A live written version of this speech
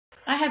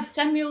I have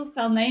Samuel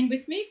Falmagne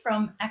with me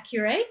from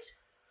Accurate.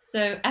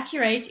 So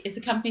Accurate is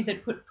a company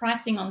that put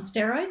pricing on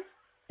steroids.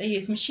 They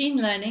use machine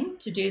learning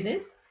to do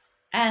this,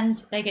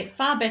 and they get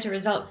far better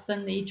results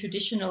than the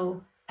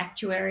traditional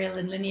actuarial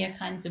and linear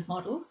kinds of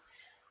models.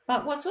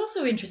 But what's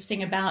also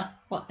interesting about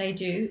what they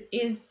do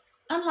is,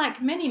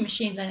 unlike many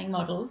machine learning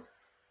models,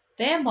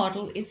 their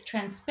model is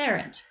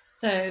transparent.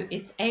 So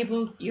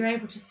you're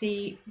able to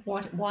see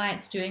why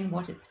it's doing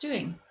what it's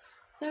doing.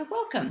 So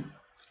welcome.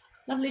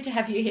 Lovely to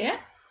have you here.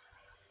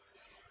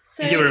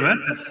 So Thank you very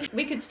much.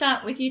 we could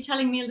start with you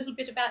telling me a little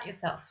bit about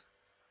yourself.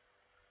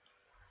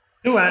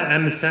 So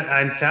I'm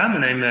Sam,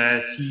 and I'm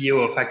a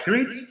CEO of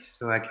Accurate.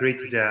 So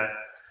Accurate is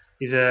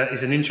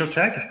an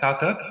insurtech, a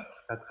startup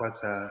that was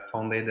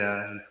founded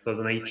in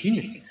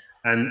 2018.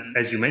 And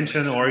as you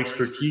mentioned, our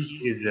expertise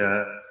is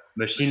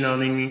machine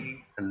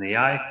learning and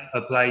AI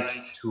applied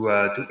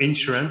to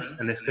insurance,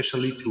 and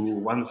especially to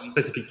one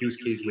specific use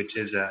case, which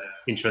is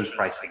insurance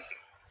pricing.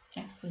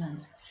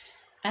 Excellent.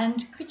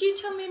 And could you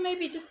tell me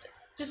maybe just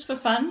for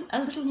fun, a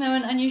little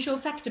known unusual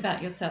fact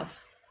about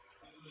yourself?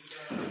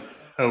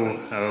 So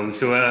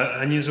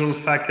unusual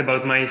fact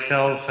about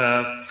myself,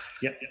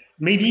 yeah,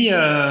 maybe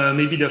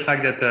the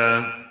fact that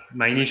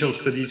my initial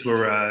studies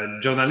were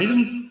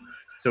journalism,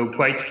 so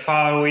quite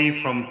far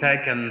away from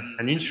tech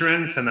and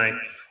insurance, and I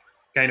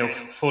kind of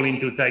fall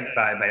into tech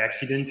by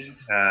accident,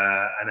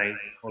 and I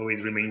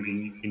always remained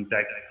in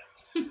tech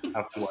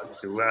afterwards.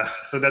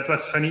 So that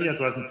was funny. That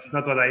was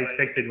not what I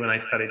expected when I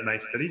started my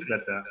studies,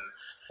 but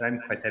I'm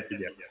quite happy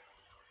there.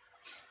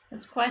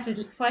 That's quite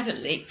a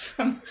leap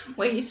from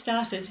where you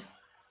started.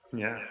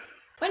 Yeah.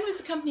 When was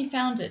the company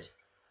founded?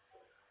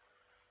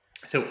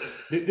 So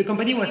the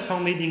company was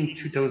founded in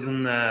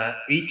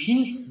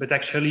 2018, but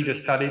actually the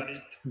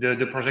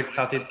project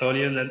started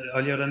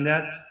earlier than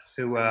that.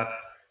 So it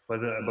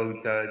was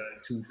about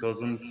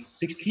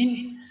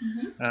 2016.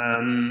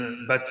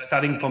 But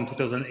starting from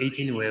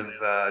 2018, we have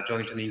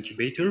joined an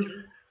incubator,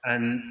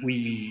 and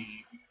we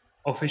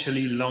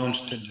officially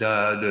launched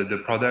the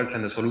product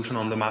and the solution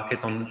on the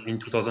market in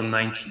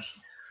 2019.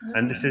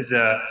 And this is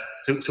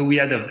so we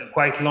had a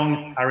quite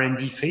long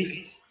R&D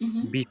phase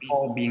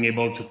before being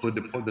able to put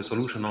the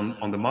solution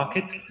on the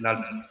market.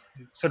 That's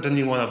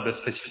certainly one of the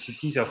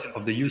specificities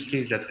of the use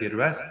case that we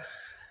address.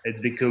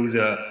 It's because,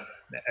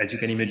 as you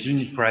can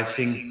imagine,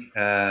 pricing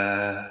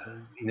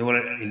in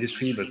our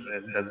industry, but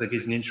that's the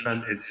case in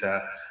insurance, it's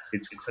a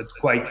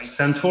quite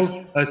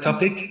central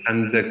topic,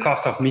 and the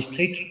cost of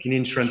mistake in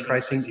insurance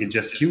pricing is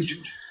just huge.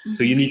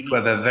 So you need to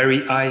have a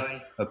very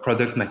high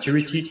product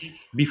maturity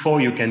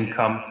before you can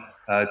come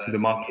to the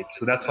market.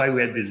 So that's why we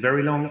had this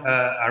very long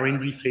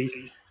R&D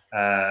phase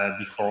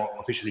before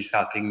officially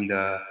starting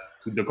the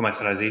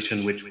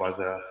commercialization, which was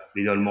a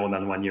little more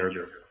than 1 year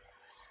ago.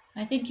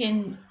 I think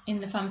in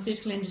the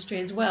pharmaceutical industry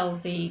as well,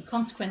 the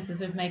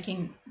consequences of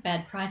making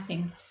bad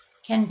pricing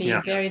can be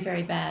very,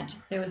 very bad.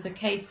 There was a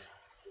case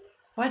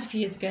quite a few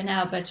years ago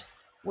now, but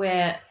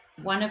where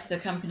one of the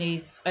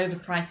companies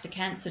overpriced a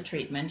cancer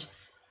treatment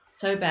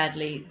so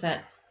badly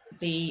that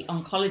the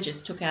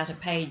oncologist took out a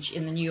page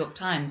in the New York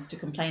Times to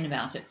complain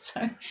about it.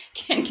 So it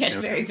can get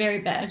very, very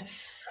bad.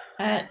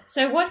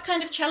 So what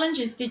kind of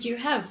challenges did you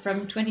have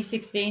from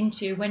 2016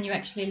 to when you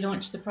actually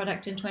launched the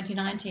product in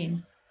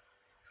 2019?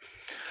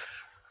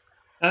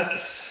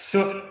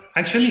 So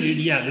actually,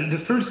 the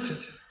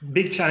first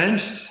big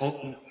challenge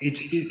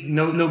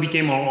now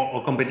became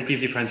our competitive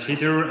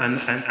differentiator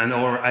and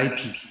our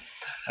IP.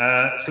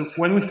 So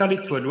when we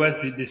started to address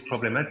this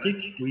problematic,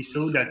 we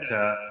saw that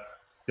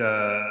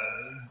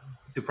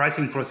the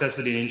pricing process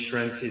within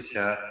insurance is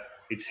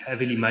it's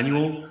heavily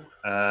manual.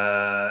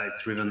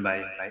 It's driven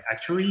by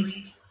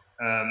actuaries.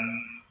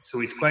 So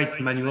it's quite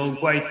manual,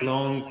 quite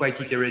long, quite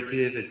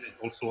iterative. It's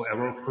also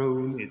error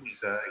prone.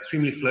 It's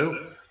extremely slow,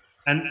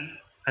 and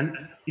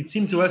it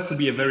seemed to us to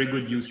be a very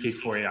good use case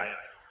for AI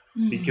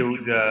because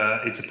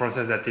it's a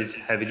process that is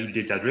heavily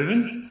data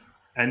driven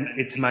and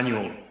it's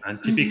manual.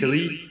 And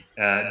typically,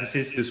 this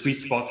is the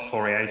sweet spot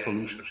for AI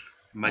solutions.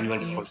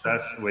 Manual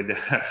process with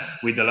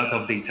a lot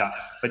of data.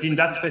 But in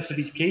that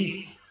specific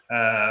case,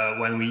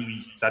 when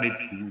we started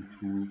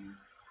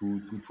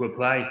to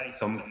apply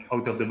some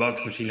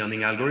out-of-the-box machine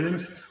learning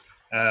algorithms,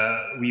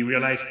 we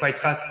realized quite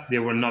fast they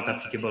were not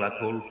applicable at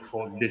all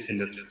for this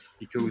industry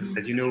because,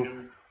 as you know,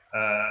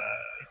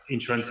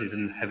 insurance is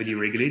a heavily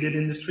regulated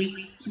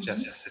industry, such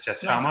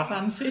as pharma.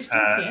 Yes.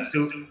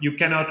 So you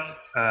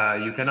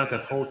cannot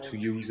afford to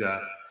use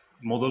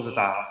models that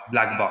are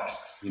black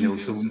box,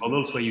 so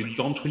models where you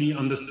don't really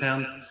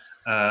understand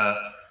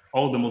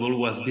how the model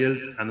was built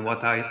and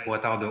what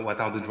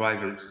are the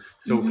drivers.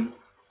 So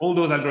all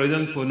those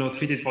algorithms were not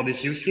fitted for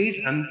this use case,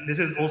 and this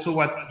is also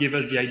what gave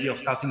us the idea of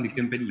starting the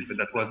company. But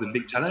that was the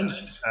big challenge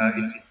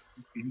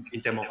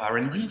in terms of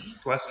R&D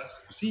to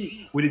us to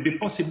see, would it be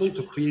possible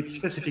to create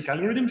specific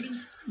algorithms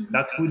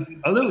that would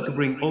allow to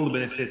bring all the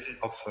benefits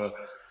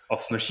of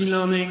machine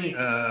learning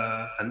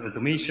and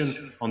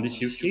automation on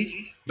this use case,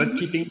 but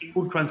keeping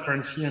full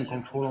transparency and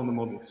control on the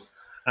models.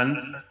 And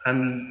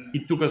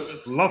it took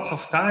us lots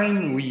of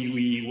time.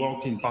 We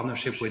worked in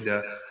partnership with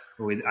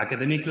with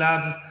academic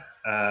labs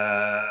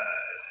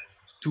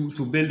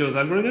to build those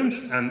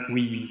algorithms, and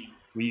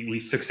we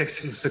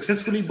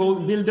successfully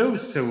build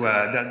those. So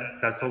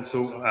that's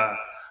also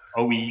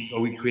how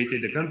we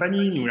created the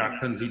company. We are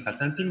currently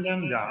patenting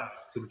them. They are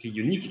totally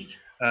unique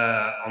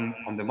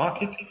on the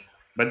market.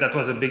 But that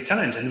was a big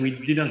challenge, and we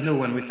didn't know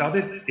when we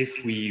started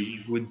if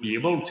we would be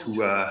able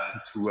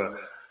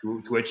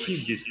to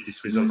achieve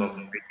this result of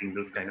creating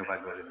those kind of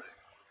algorithms.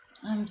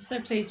 I'm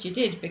so pleased you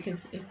did,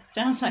 because it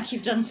sounds like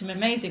you've done some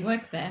amazing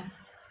work there.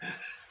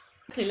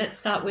 Let's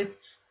start with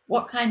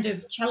what kind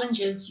of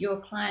challenges your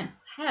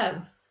clients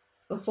have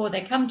before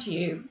they come to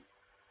you,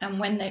 and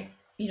when they,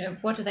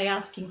 what are they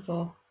asking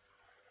for?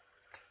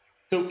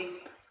 So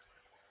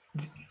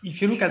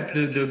if you look at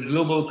the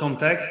global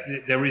context,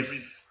 there is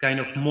kind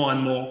of more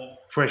and more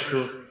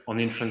pressure on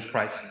insurance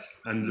prices.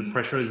 And the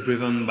pressure is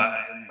driven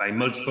by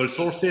multiple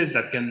sources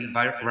that can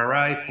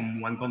vary from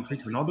one country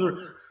to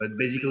another. But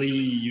basically,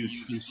 you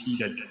see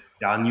that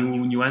there are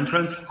new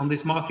entrants on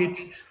this market,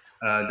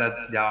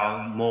 that there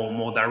are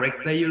more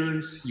direct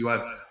players. You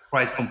have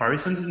price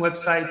comparisons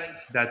websites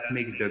that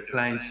makes the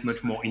clients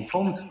much more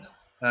informed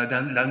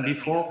than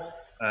before.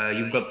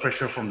 You've got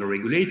pressure from the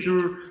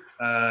regulator.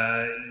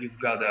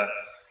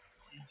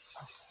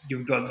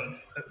 You've got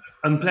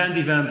unplanned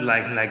event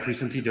like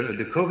recently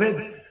the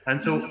COVID, and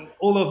so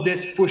all of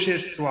this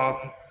pushes towards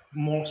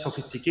more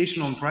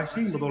sophistication on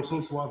pricing, but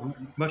also towards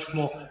much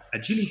more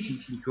agility,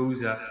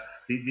 because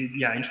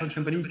insurance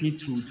companies need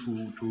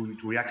to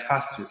react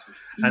faster,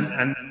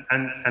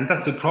 and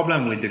that's the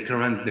problem with the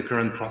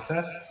current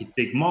process. It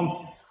takes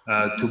months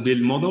to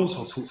build models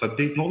or to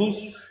update models,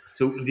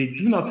 so they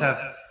do not have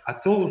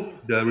at all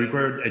the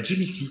required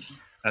agility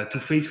to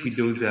face with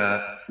those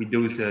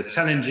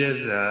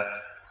challenges,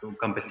 so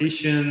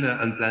competition,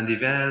 unplanned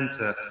events,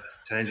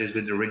 challenges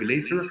with the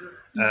regulator,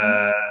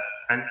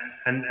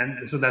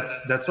 and so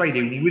that's why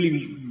they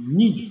really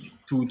need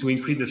to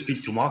increase the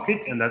speed to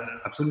market, and that's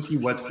absolutely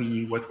what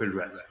we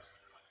address.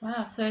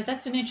 Wow, so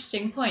that's an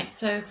interesting point.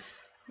 So,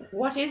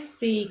 what is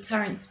the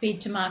current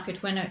speed to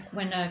market when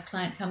a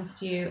client comes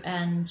to you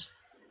and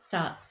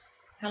starts?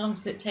 How long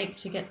does it take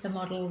to get the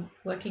model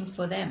working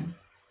for them?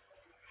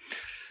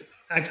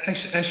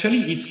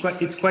 Actually, it's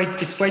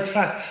quite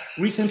fast.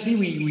 Recently,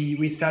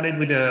 we started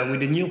with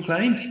a new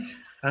client,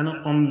 and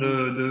on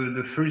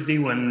the first day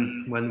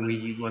when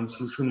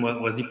solution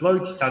was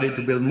deployed, he started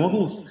to build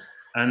models.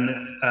 And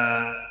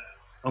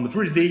on the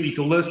first day, he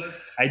told us,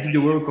 "I did the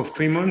work of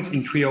 3 months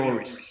in 3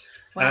 hours."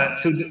 Wow.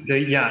 So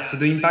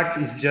the impact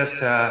is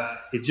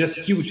just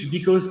huge,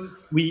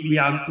 because we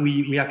are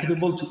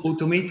capable to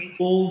automate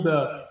all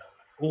the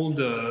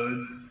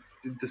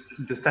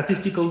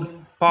statistical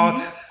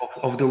part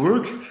of the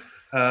work.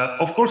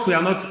 Of course, we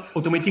are not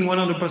automating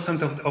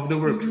 100% of the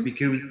work,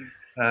 because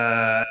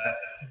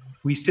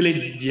we still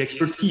need the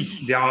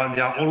expertise. There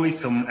are always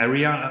some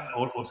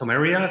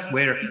areas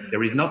where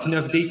there is not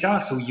enough data,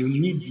 so you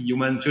need the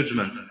human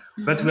judgment.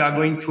 But we are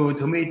going to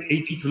automate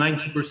 80 to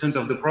 90%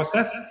 of the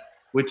process,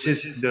 which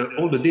is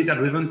all the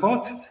data-driven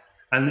part.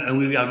 And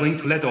we are going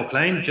to let our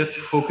client just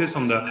focus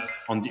on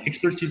the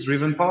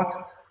expertise-driven part,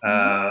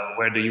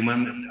 where the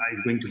human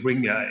is going to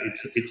bring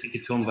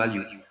its own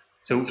value.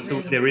 So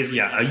there is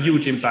a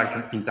huge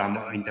impact in terms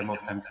of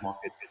time to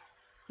market.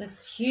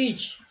 That's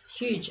huge.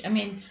 I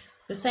mean,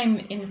 the same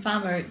in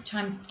pharma.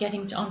 Time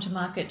getting onto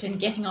market and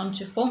getting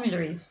onto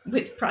formularies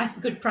with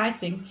good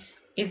pricing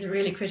is a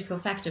really critical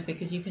factor,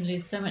 because you can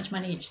lose so much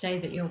money each day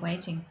that you're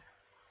waiting.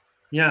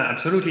 Yeah,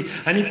 absolutely.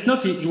 And it's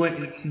not,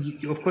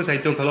 of course, I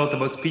talk a lot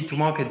about speed to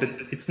market, but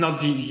it's not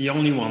the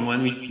only one.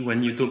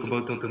 When you talk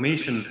about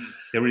automation,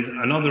 there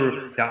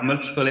are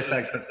multiple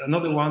effects, but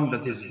another one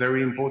that is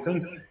very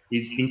important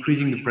is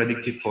increasing the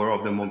predictive power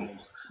of the model.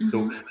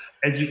 So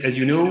as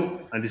you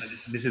know, and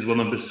this is one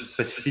of the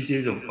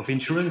specificities of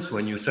insurance,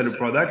 when you sell a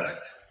product,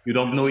 you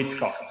don't know its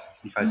cost.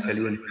 If I sell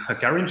you a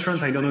car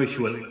insurance, I don't know if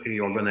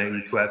you're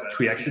going to have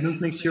 3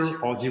 accidents next year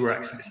or 0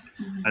 accidents.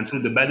 And so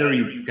the better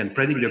you can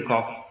predict the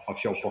cost of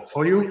your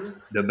portfolio,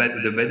 the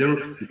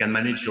better you can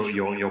manage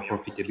your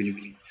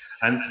profitability.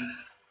 And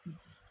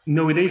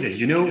nowadays, as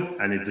you know,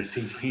 and it's the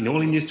same in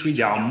all industry,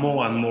 there are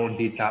more and more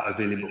data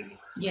available.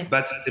 Yes.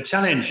 But the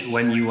challenge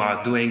when you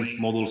are doing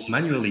models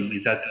manually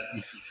is that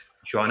if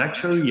you're an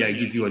actuary, I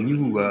give you a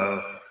new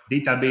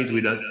database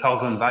with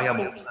 1,000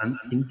 variables, and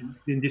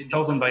in this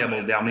 1,000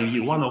 variables, there are maybe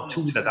 1 or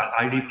 2 that are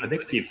highly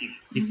predictive.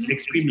 It's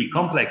extremely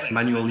complex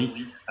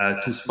manually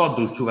to spot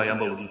those 2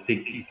 variables.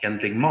 It can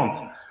take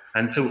months,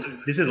 and so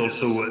this is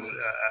also a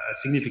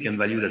significant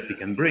value that we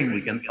can bring.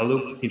 We can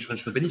allow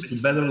insurance companies to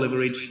better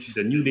leverage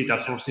the new data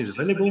sources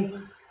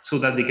available, so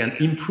that they can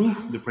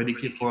improve the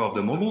predictive power of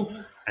the model,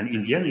 and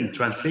in the end, it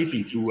translates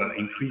into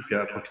increased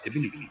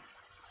profitability.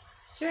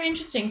 It's very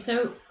interesting.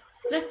 So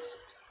let's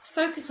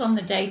focus on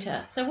the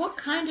data. So what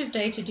kind of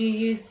data do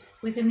you use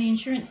within the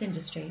insurance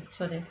industry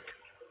for this?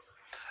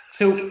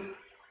 So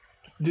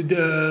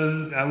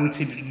I would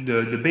say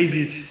the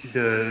basis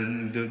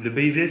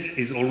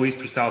is always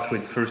to start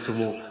with, first of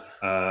all,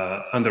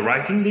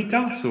 underwriting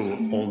data, so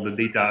all the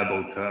data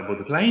about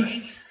the clients.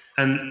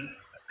 and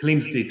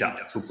claims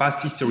data, so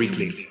past history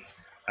claims.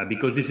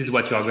 Because this is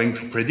what you are going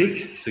to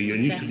predict. So you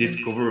need to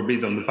discover,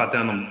 based on the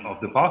pattern of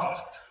the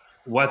past,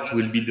 what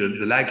will be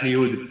the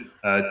likelihood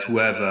to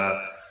have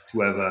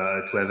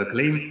a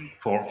claim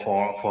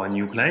for a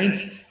new client,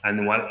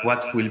 and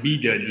what will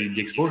be the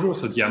exposure,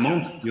 so the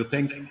amount you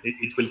think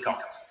it will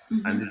cost.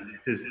 And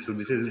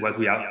this is what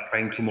we are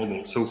trying to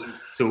model. So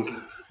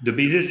the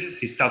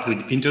basis is start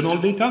with internal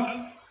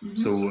data,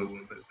 so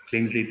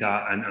claims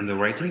data and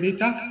underwriting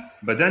data,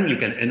 but then you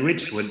can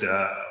enrich with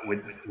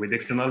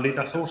external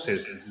data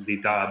sources,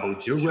 data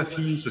about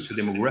geography,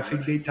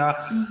 socio-demographic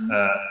data.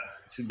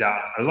 So there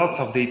are lots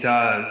of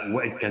data.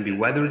 It can be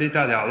weather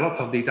data. There are lots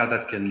of data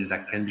that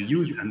can be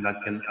used and that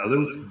can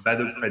allow to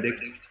better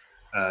predict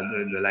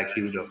the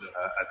likelihood of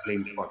a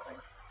claim for a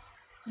client.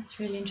 That's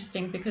really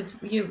interesting, because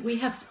we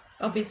have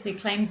obviously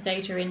claims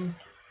data in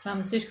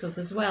pharmaceuticals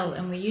as well,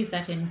 and we use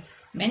that in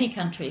many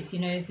countries,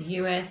 the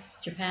US,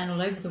 Japan,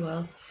 all over the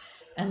world.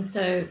 And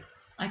so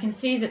I can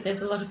see that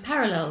there's a lot of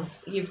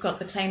parallels. You've got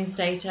the claims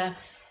data.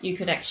 You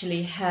could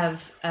actually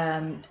have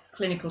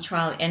clinical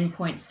trial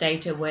endpoints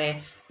data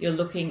where you're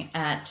looking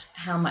at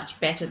how much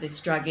better this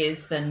drug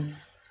is than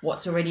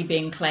what's already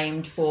being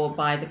claimed for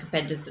by the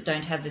competitors that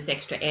don't have this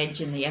extra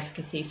edge in the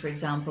efficacy, for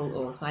example,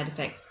 or side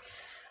effects.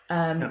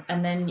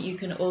 And then you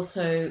can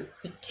also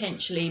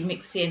potentially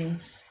mix in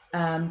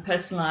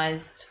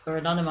personalized or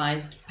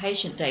anonymized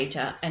patient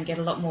data and get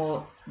a lot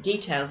more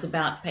details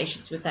about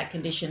patients with that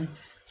condition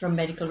from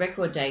medical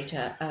record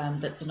data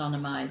that's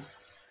anonymized.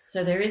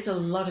 So there is a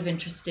lot of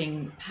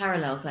interesting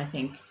parallels, I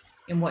think,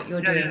 in what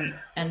you're doing.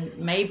 And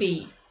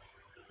maybe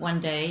one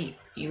day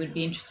you would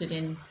be interested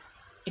in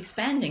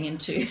expanding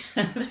into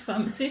the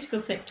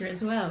pharmaceutical sector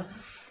as well,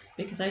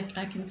 because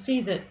I can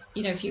see that,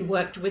 if you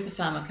worked with a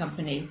pharma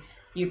company,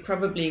 you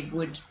probably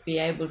would be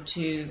able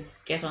to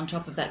get on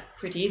top of that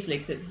pretty easily,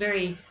 because it's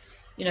very,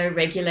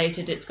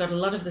 regulated. It's got a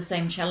lot of the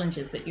same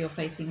challenges that you're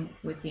facing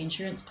with the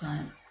insurance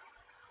clients.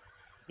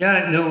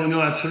 Yeah,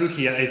 no,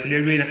 absolutely. I fully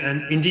agree.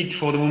 And indeed,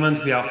 for the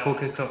moment, we are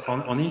focused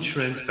on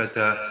insurance, but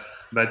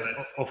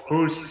of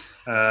course,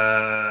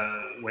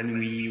 when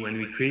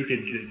we created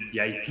the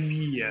IP,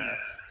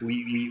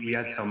 we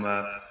had some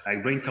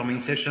like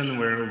brainstorming session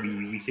where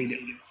we said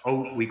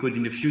how we could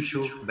in the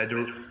future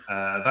better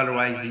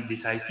valorize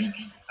this IP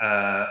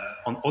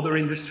on other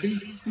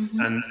industries,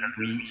 and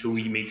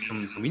we made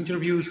some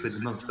interviews with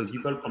multiple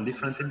people from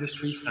different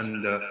industries,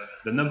 and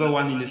the number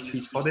one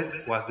industries for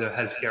that was the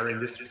healthcare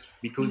industry,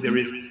 because there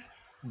is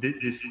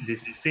the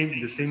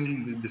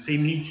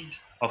same need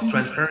of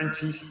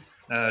transparency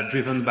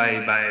driven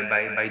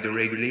by the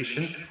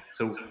regulation.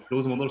 So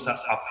those models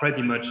are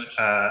pretty much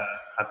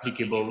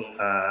applicable,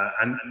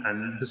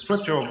 and the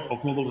structure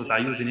of models that are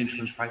used in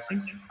insurance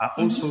pricing are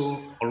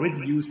also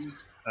already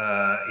used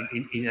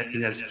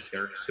in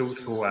healthcare. So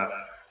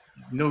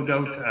no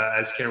doubt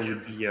healthcare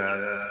would be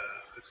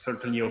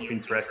certainly of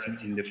interest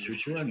in the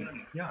future, and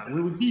yeah,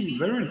 we would be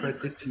very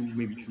interested to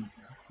maybe to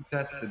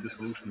test the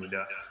solution with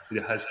a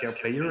healthcare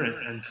player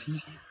and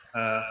see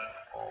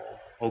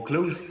how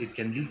close it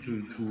can be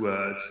to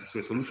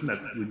a solution that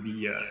would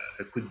be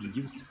that could be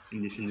used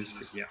in this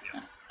industry. Yeah,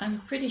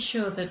 I'm pretty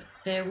sure that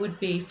there would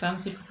be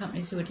pharmaceutical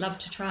companies who would love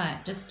to try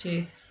it, just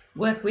to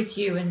work with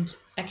you and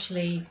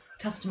actually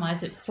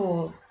customize it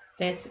for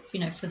their,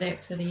 for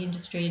the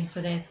industry and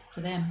for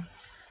them.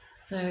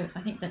 So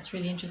I think that's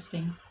really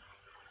interesting.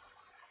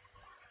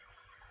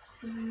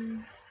 So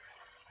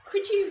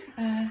could you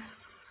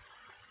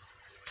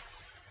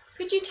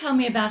tell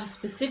me about a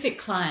specific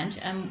client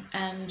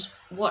and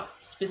what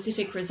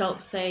specific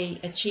results they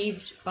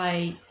achieved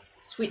by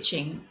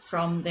switching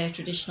from their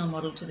traditional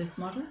model to this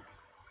model?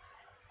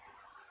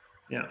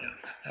 Yeah.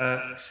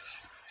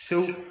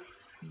 So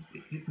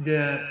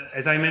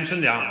as I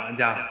mentioned, there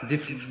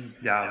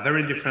are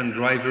very different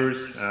drivers,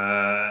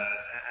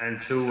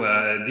 and so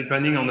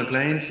depending on the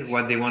client,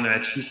 what they want to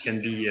achieve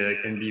can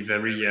be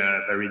very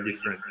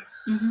different.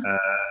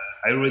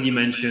 I already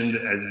mentioned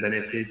as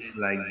benefits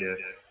like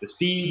the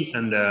speed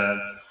and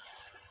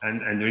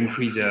the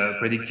increase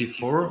predictive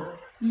power.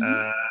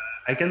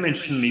 I can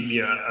mention maybe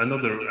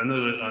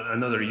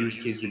another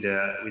use case with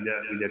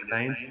a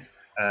client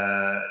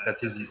that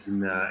is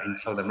in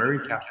South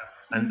America,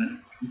 and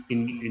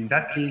in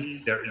that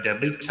case, their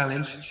big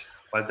challenge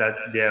was that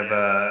they have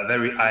a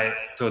very high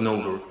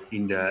turnover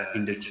in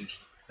the team,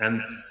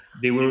 and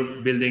they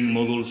were building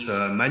models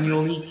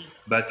manually,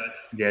 but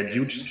they had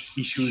huge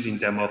issues in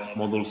terms of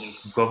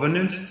models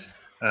governance.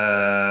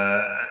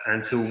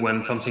 And so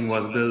when something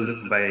was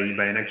built by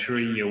an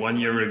actuary 1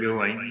 year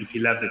ago, and if he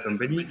left the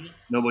company,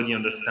 nobody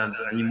understands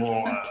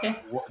anymore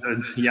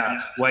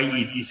why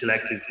he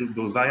selected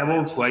those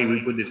variables, why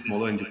we put this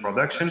model into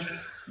production.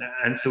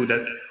 And so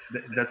that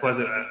was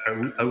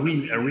a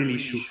real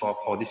issue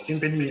for this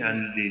company,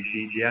 and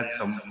they had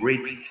some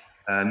great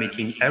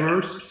making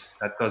errors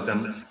that cost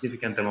them a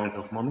significant amount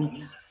of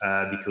money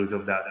because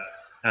of that.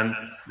 And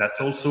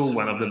that's also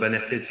one of the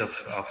benefits of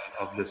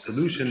the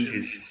solution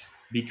is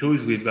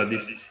because we've got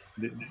this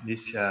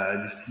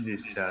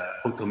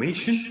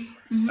automation,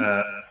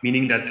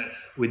 meaning that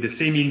with the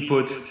same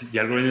input, the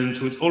algorithm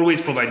should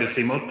always provide the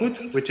same output,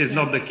 which is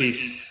not the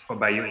case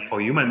for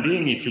human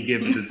being. If you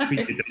give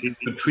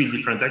the three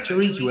different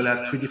actuaries, you will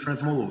have three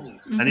different models,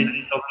 and it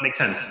doesn't make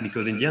sense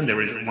because in the end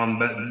there is one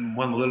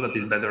model that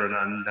is better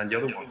than the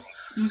other ones.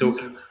 So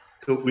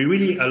we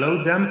really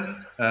allowed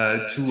them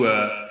to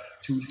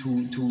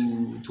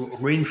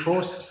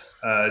reinforce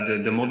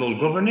the model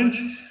governance,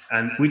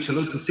 and which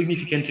allowed to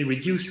significantly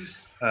reduce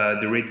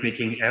the rate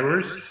making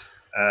errors,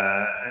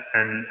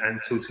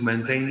 and so to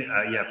maintain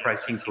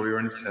pricing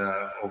coherence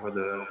over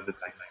the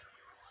time.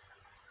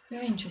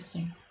 Very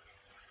interesting.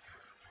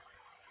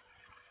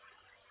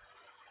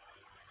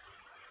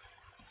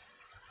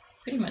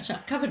 Pretty much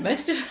covered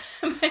most of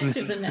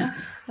them now.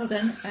 Well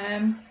done.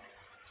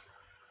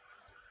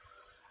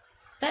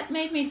 That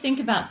made me think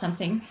about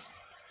something.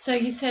 So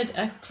you said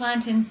a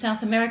client in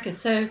South America.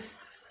 So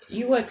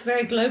you work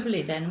very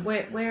globally then.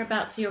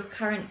 Whereabouts are your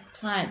current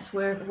clients?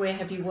 Where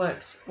have you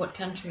worked? What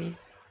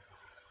countries?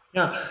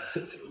 Yeah.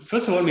 So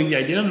first of all, maybe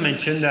I didn't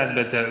mention that,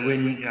 but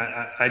when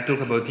I talk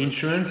about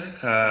insurance,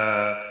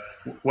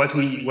 what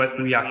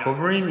we are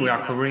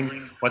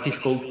covering what is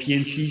called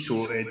P&C,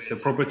 so it's a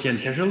property and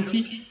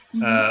casualty,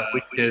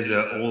 which is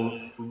all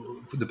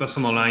the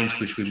personal lines,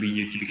 which will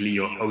be typically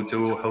your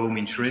auto, home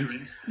insurance,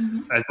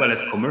 as well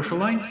as commercial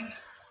lines.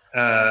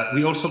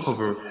 We also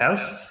cover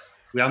health.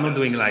 We are not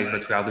doing life,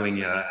 but we are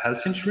doing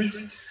health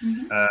insurance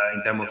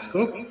in terms of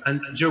scope. And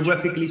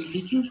geographically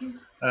speaking,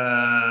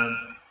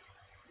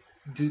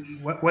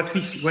 what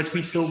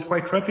we saw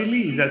quite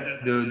rapidly is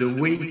that the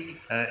way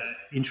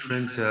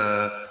insurance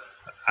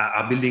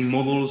are building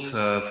models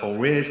for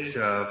risks,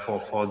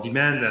 for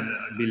demand, and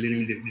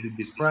building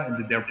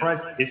their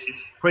price is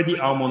pretty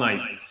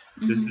harmonized.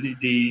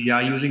 They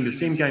are using the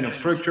same kind of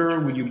structure.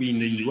 Would you be in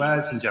the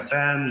US, in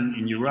Japan,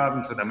 in Europe,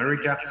 in South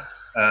America?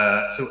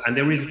 And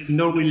there is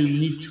no real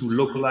need to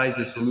localize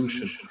the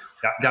solution.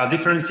 There are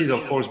differences,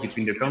 of course,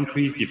 between the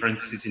countries,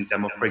 differences in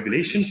terms of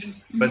regulation,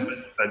 but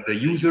the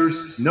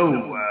users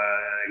know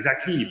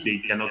exactly if they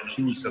cannot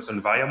use certain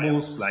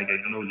variables, like, I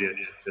don't know,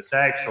 the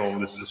sex or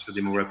the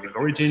socio-demographic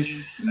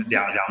origin, they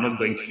are not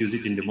going to use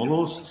it in the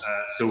models.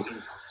 So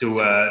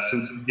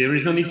there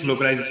is no need to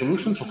localize the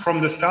solution. So from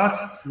the start,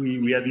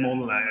 we had more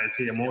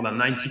than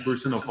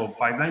 90% of our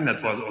pipeline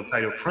that was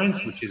outside of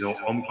France, which is our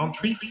home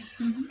country.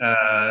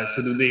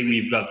 So today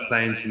we've got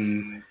clients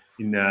in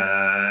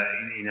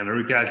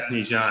America, in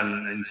Asia,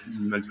 and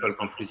in multiple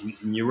countries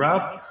in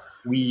Europe.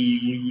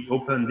 We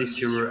opened this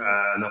year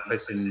an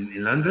office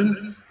in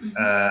London,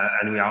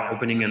 and we are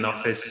opening an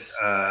office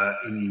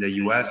in the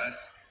US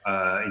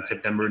in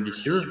September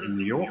this year in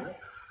New York.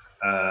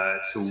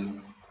 So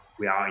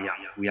we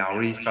are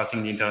really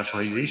starting the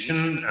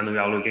internationalization, and we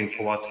are looking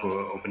forward to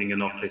opening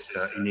an office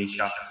in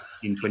Asia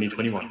in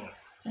 2021.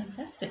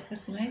 Fantastic,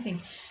 that's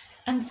amazing.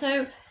 And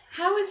so,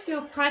 how is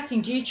your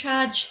pricing? Do you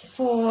charge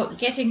for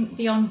getting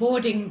the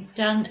onboarding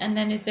done, and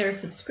then is there a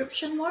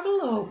subscription model,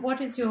 or what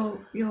is your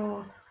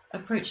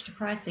approach to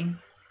pricing?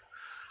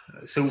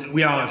 So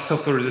we are a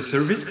software as a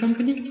service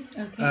company.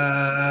 Okay.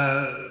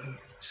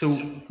 So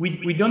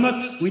we do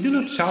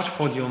not charge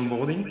for the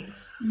onboarding.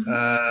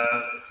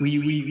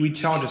 We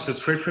charge a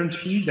subscription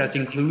fee that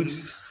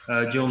includes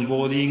the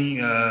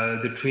onboarding,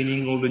 the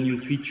training, all the new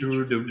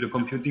features, the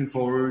computing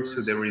power.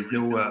 So there is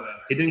no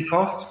hidden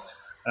cost.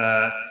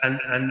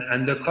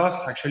 And the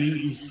cost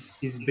actually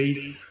is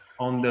based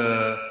on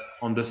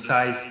the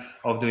size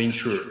of the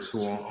insurer, so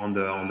on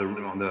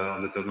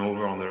the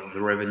turnover, on the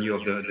revenue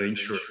of the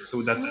insurer.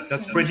 So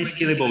that's pretty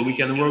scalable. We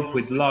can work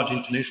with large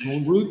international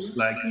groups,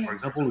 like for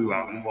example, we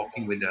are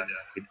working with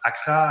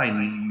AXA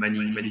in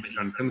many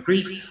different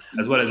countries,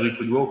 as well as we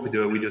could work with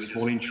a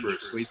small insurer.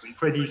 So it's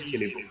pretty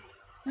scalable.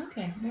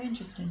 Okay, very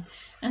interesting.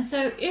 And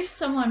so, if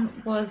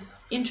someone was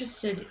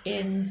interested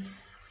in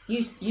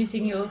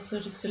using your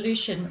sort of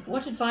solution,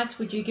 what advice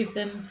would you give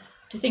them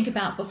to think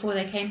about before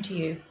they came to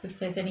you? If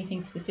there's anything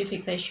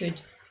specific they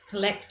should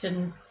collect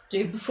and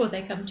do before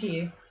they come to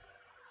you?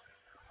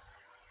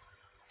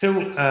 So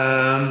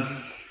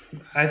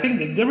I think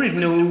that there is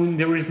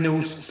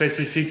no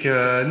specific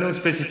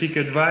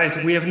advice.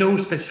 We have no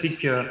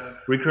specific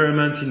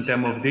requirements in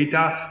terms of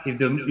data. If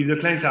the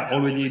clients are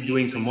already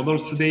doing some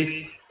models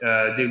today,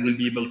 they will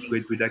be able to do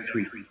it with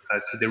Actuary.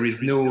 So there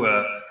is no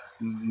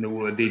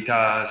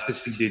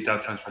specific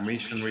data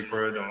transformation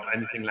required or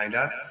anything like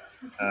that.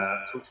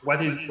 So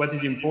what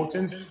is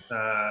important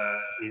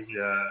is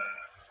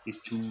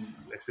to,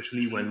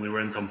 especially when we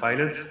run some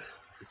pilots,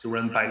 is to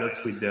run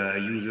pilots with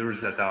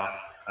users that are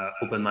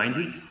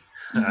open-minded,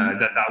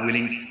 that are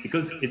willing,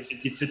 because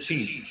it's a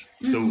change.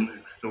 So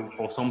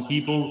for some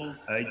people,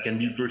 it can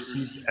be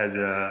perceived as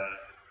a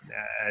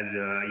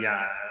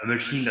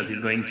machine that is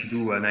going to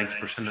do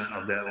 90%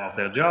 of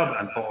their job,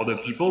 and for other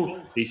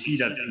people, they see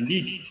that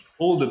indeed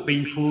all the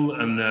painful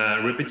and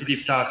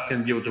repetitive tasks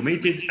can be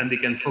automated, and they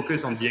can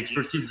focus on the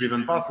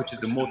expertise-driven part, which is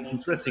the most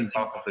interesting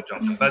part of the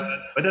job. But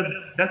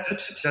that's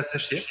a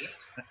shift,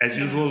 As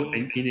usual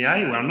in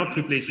AI, we are not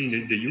replacing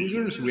the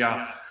users. We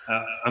are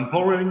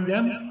empowering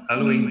them,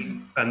 allowing them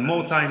to spend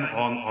more time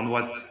on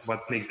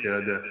what makes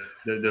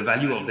the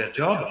value of their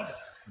job.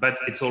 But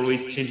it's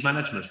always change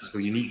management. So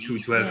you need to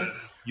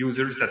have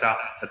users that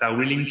are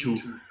willing to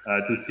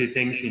see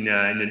things in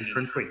a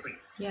different way.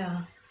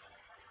 Yeah,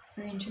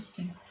 very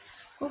interesting.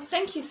 Well,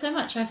 thank you so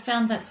much. I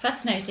found that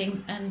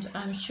fascinating, and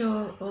I'm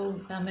sure all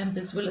our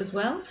members will as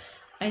well.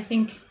 I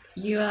think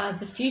you are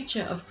the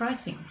future of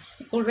pricing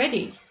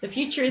already. The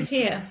future is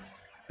here.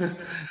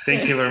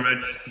 Thank you very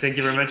much. Thank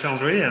you very much,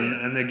 Andre.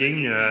 And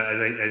again,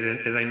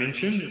 as I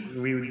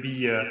mentioned, we would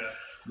be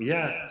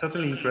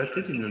certainly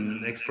interested in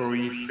an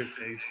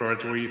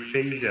exploratory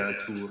phase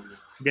to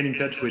get in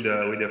touch with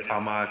a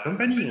pharma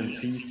company and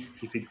see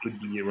if it could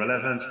be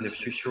relevant in the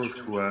future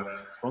to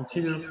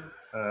consider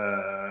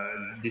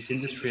this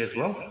industry as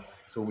well.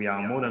 So we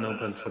are more than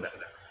open for that.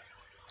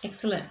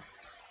 Excellent.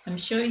 I'm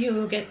sure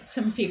you'll get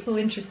some people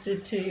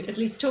interested to at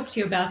least talk to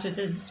you about it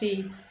and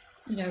see,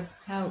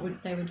 how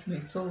they would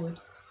move forward.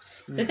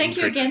 So thank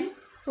you again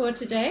for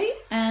today,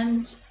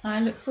 and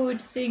I look forward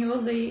to seeing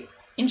all the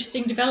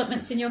interesting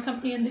developments in your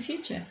company in the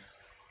future.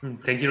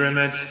 Thank you very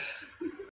much.